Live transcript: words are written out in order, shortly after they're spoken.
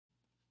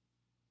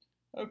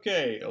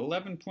Okay,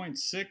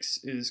 11.6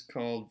 is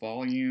called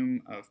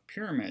volume of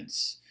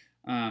pyramids.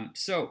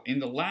 So in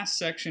the last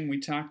section we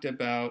talked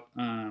about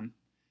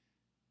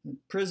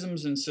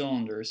prisms and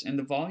cylinders, and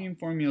the volume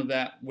formula of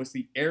that was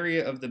the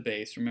area of the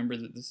base. Remember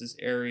that this is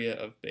area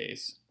of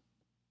base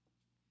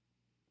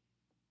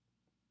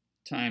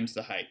times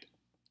the height.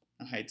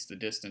 The height's the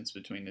distance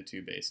between the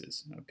two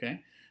bases,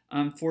 okay?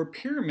 For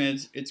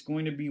pyramids, it's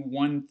going to be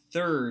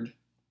 1/3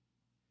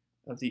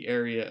 of the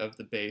area of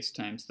the base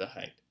times the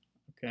height,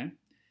 okay?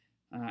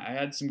 I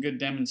had some good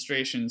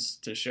demonstrations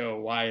to show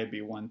why it'd be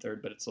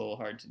 1/3, but it's a little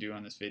hard to do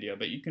on this video.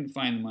 But you can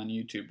find them on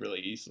YouTube really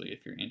easily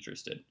if you're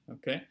interested.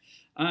 Okay.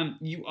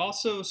 You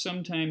also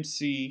sometimes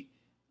see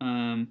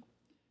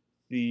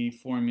the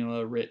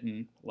formula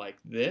written like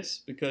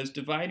this because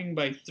dividing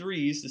by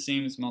 3 is the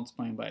same as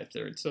multiplying by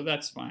 1/3. So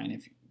that's fine.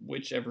 If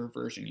whichever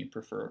version you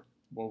prefer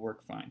will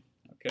work fine.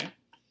 Okay.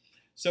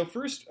 So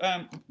first,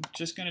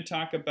 just going to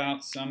talk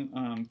about some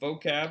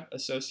vocab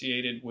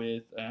associated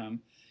with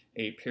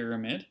a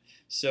pyramid.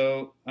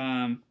 So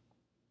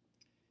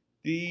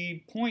the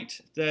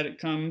point that it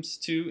comes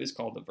to is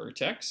called the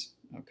vertex.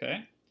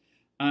 Okay.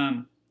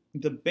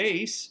 The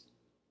base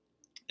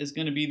is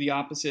going to be the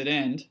opposite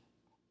end.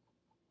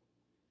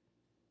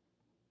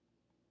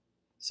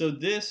 So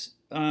this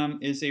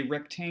is a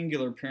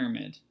rectangular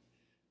pyramid.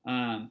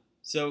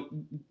 So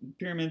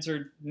pyramids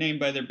are named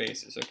by their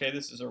bases. Okay,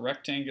 this is a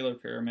rectangular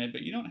pyramid,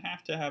 but you don't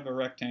have to have a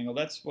rectangle.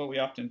 That's what we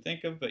often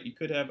think of, but you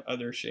could have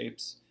other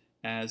shapes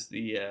as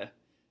the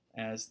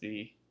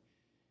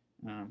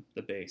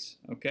base.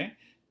 Okay,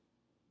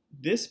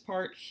 this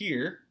part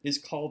here is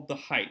called the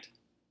height.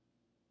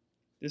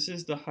 This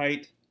is the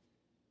height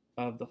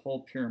of the whole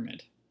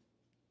pyramid.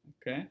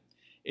 Okay,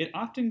 it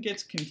often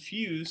gets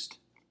confused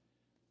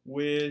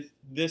with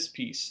this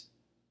piece.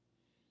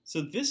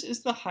 So this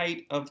is the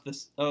height of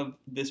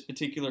this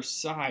particular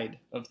side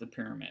of the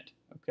pyramid.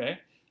 Okay,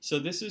 so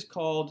this is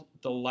called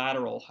the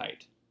lateral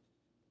height.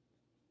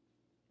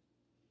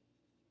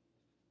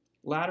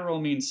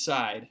 Lateral means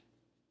side.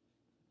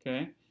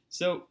 Okay,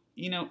 so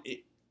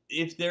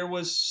if there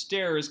was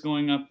stairs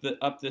going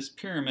up this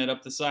pyramid,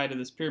 up the side of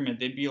this pyramid,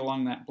 they'd be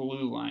along that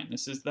blue line.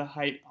 This is the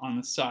height on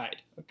the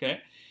side.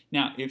 Okay,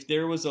 now if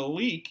there was a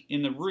leak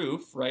in the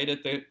roof right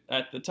at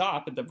the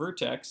top at the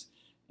vertex,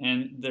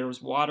 and there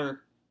was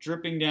water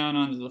dripping down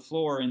onto the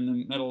floor in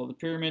the middle of the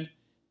pyramid,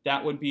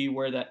 that would be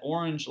where that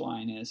orange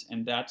line is,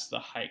 and that's the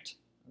height.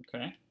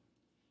 Okay.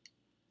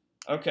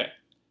 Okay.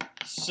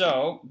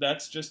 So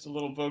that's just a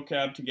little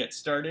vocab to get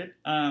started.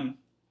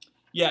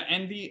 Yeah,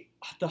 and the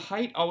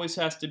height always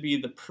has to be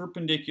the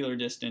perpendicular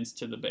distance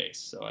to the base,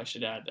 so I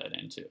should add that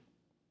in too.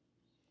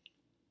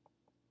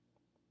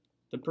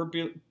 The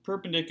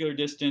perpendicular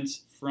distance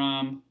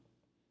from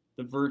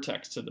the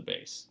vertex to the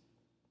base.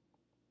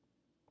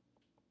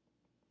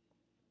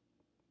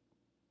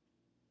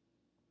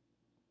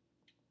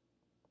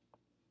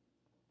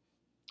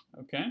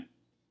 Okay?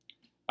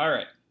 All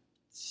right,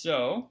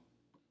 so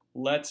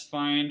let's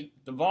find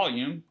the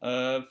volume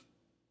of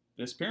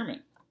this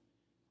pyramid.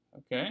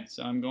 Okay,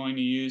 so I'm going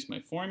to use my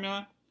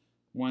formula,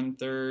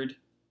 1/3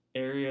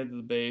 area of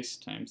the base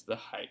times the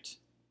height.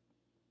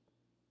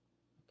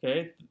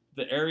 Okay,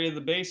 the area of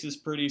the base is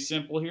pretty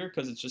simple here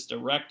because it's just a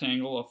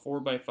rectangle, a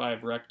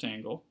 4x5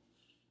 rectangle.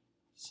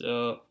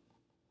 So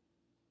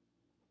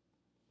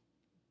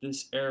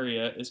this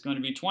area is going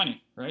to be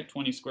 20, right?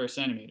 20 square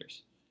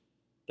centimeters.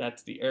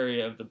 That's the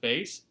area of the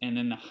base. And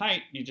then the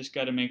height, you just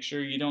got to make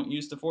sure you don't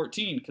use the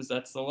 14 because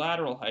that's the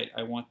lateral height.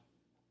 I want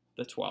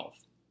the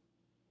 12.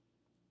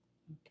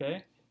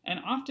 Okay, and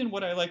often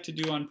what I like to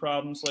do on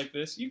problems like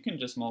this, you can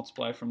just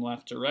multiply from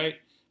left to right,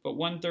 but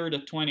 1/3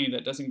 of 20,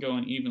 that doesn't go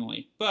in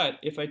evenly. But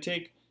if I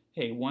take,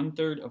 hey,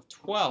 1/3 of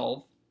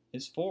 12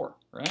 is 4,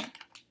 right?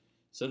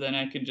 So then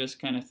I can just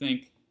kind of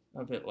think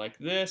of it like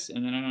this,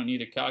 and then I don't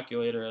need a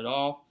calculator at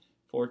all.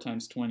 4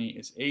 times 20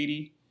 is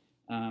 80.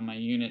 My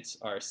units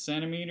are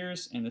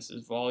centimeters, and this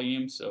is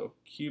volume, so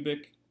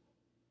cubic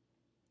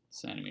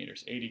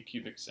centimeters, 80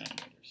 cubic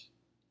centimeters.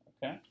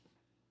 Okay.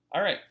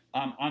 All right,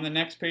 on the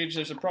next page,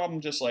 there's a problem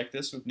just like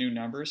this with new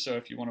numbers. So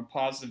if you want to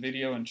pause the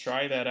video and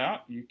try that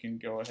out, you can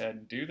go ahead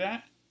and do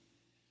that.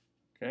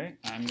 Okay,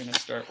 I'm going to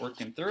start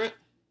working through it.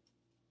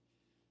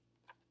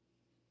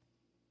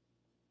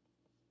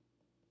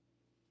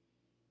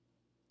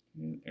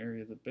 The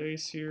area of the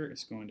base here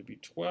is going to be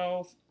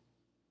 12.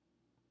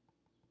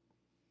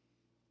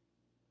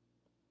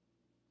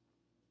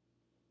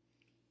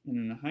 And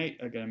then the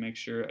height, I got to make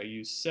sure I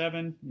use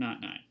 7,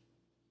 not 9.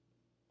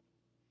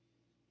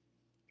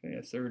 Okay,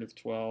 1/3 of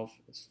 12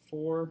 is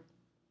 4.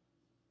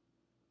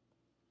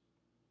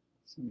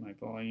 So my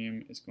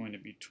volume is going to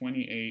be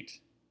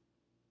 28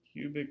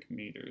 cubic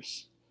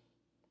meters.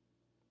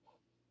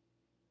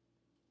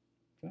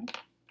 Okay.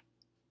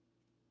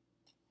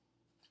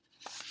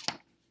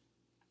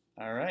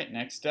 All right,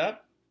 next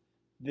up,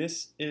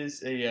 this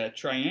is a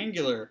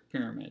triangular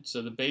pyramid.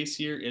 So the base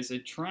here is a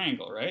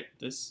triangle, right?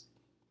 This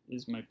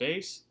is my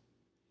base,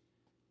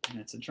 and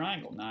it's a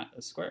triangle, not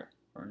a square,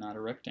 or not a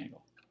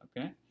rectangle,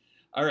 okay?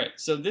 All right,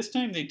 so this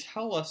time they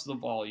tell us the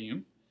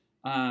volume.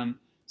 I'm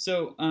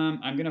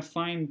going to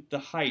find the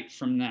height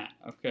from that,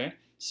 okay?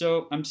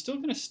 So I'm still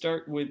going to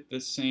start with the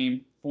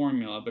same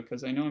formula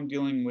because I know I'm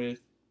dealing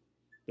with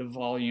the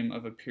volume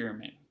of a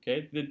pyramid,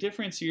 okay? The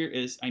difference here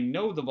is I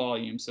know the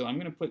volume, so I'm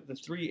going to put the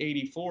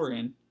 384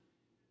 in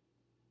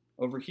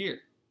over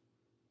here,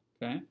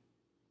 okay?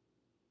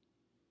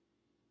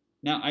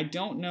 Now, I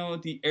don't know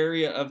the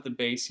area of the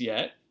base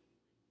yet,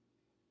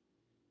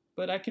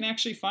 but I can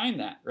actually find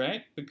that,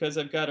 right? Because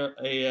I've got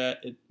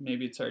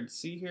maybe it's hard to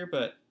see here,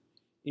 but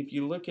if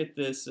you look at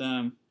this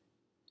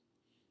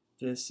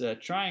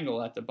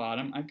triangle at the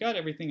bottom, I've got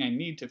everything I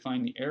need to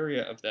find the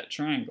area of that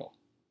triangle.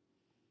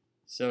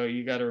 So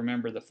you got to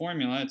remember the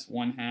formula. It's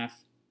 1/2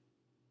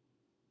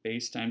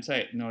 base times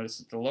height. Notice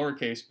it's the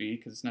lowercase b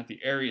because it's not the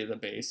area of the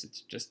base.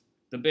 It's just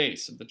the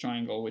base of the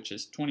triangle, which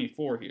is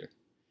 24 here.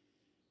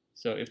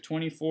 So if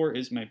 24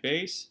 is my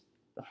base,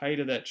 the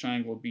height of that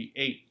triangle would be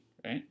 8,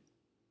 right?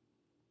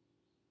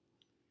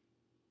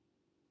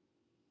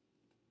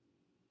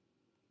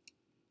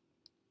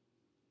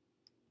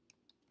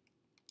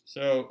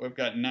 So we've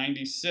got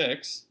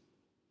 96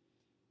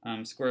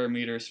 square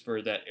meters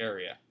for that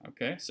area.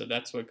 Okay, so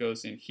that's what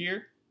goes in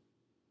here.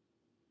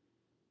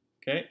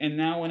 Okay, and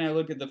now when I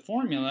look at the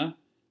formula,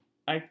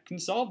 I can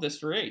solve this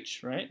for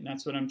h, right? And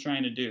that's what I'm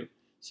trying to do.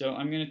 So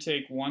I'm going to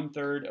take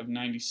 1/3 of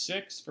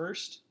 96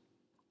 first.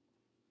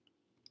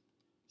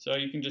 So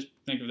you can just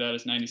think of that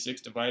as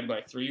 96 divided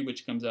by 3,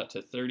 which comes out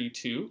to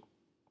 32.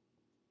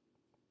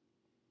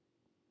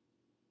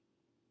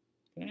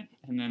 Okay,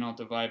 and then I'll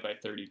divide by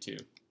 32.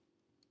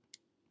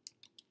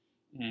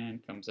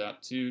 And comes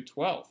out to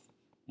 12.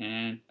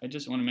 And I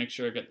just want to make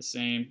sure I get the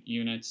same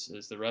units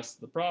as the rest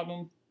of the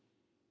problem.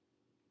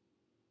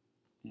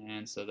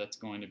 And so that's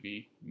going to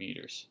be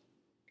meters.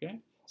 Okay,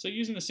 so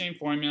using the same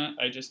formula,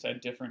 I just had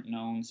different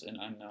knowns and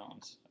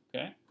unknowns.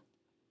 Okay,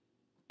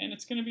 and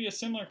it's going to be a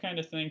similar kind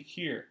of thing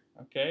here.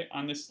 Okay,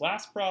 on this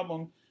last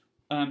problem,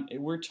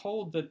 we're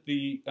told that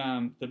the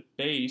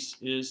base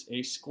is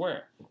a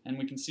square, and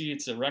we can see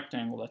it's a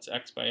rectangle that's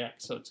x by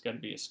x, so it's got to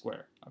be a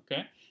square.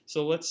 Okay,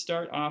 so let's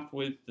start off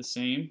with the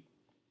same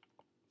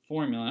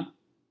formula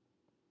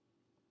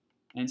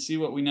and see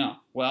what we know.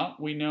 Well,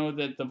 we know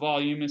that the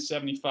volume is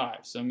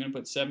 75, so I'm going to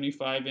put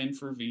 75 in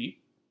for V.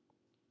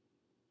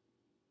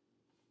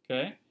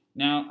 Okay,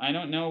 now I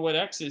don't know what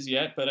x is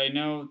yet, but I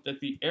know that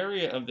the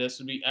area of this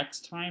would be x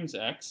times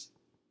x,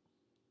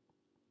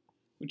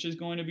 which is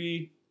going to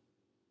be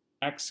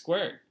x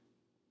squared.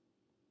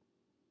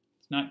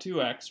 It's not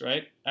 2x,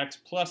 right? X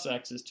plus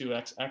x is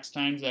 2x. X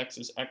times x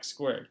is x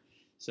squared.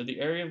 So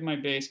the area of my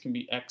base can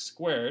be x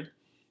squared.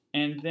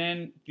 And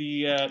then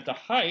the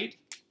height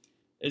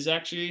is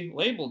actually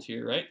labeled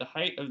here, right? The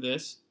height of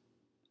this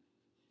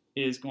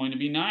is going to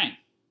be 9.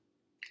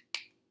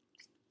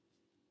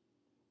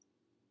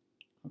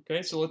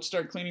 Okay, so let's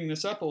start cleaning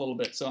this up a little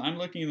bit. So I'm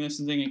looking at this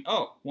and thinking,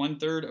 oh,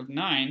 1/3 of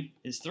 9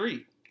 is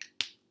 3.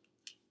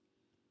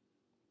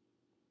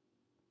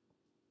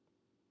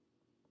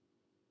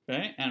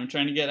 Okay, and I'm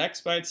trying to get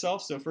x by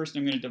itself, so first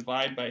I'm going to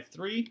divide by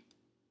 3.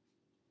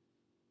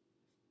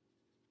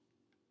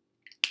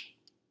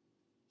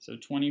 So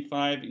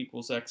 25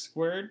 equals x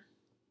squared.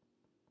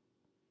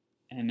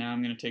 And now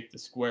I'm going to take the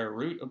square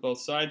root of both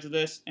sides of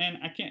this, and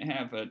I can't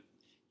have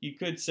you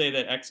could say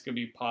that x could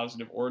be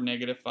positive or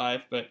negative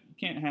 5, but you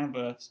can't have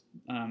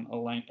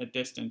a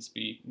distance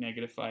be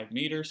negative 5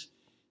 meters.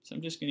 So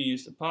I'm just going to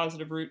use the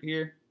positive root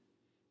here,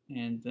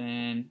 and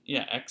then,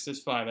 yeah, x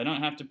is 5. I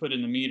don't have to put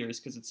in the meters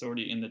because it's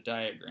already in the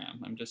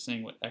diagram. I'm just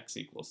saying what x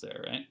equals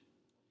there, right?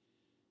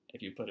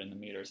 If you put in the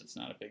meters, it's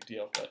not a big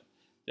deal, but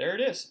there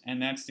it is,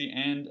 and that's the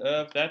end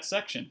of that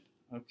section.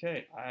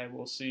 Okay, I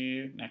will see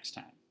you next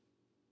time.